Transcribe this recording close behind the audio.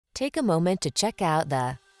Take a moment to check out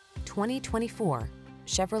the 2024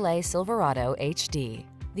 Chevrolet Silverado HD.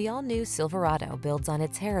 The all-new Silverado builds on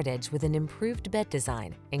its heritage with an improved bed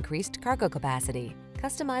design, increased cargo capacity,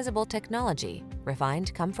 customizable technology,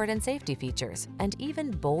 refined comfort and safety features, and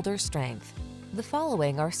even bolder strength. The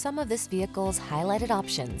following are some of this vehicle's highlighted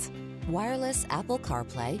options: wireless Apple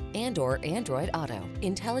CarPlay and/or Android Auto,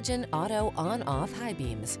 intelligent auto on-off high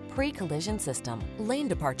beams, pre-collision system, lane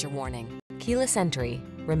departure warning, keyless entry,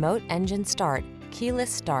 remote engine start, keyless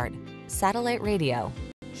start, satellite radio,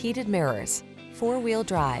 heated mirrors, four-wheel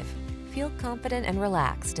drive. Feel confident and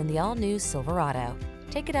relaxed in the all-new Silverado.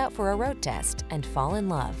 Take it out for a road test and fall in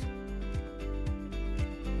love.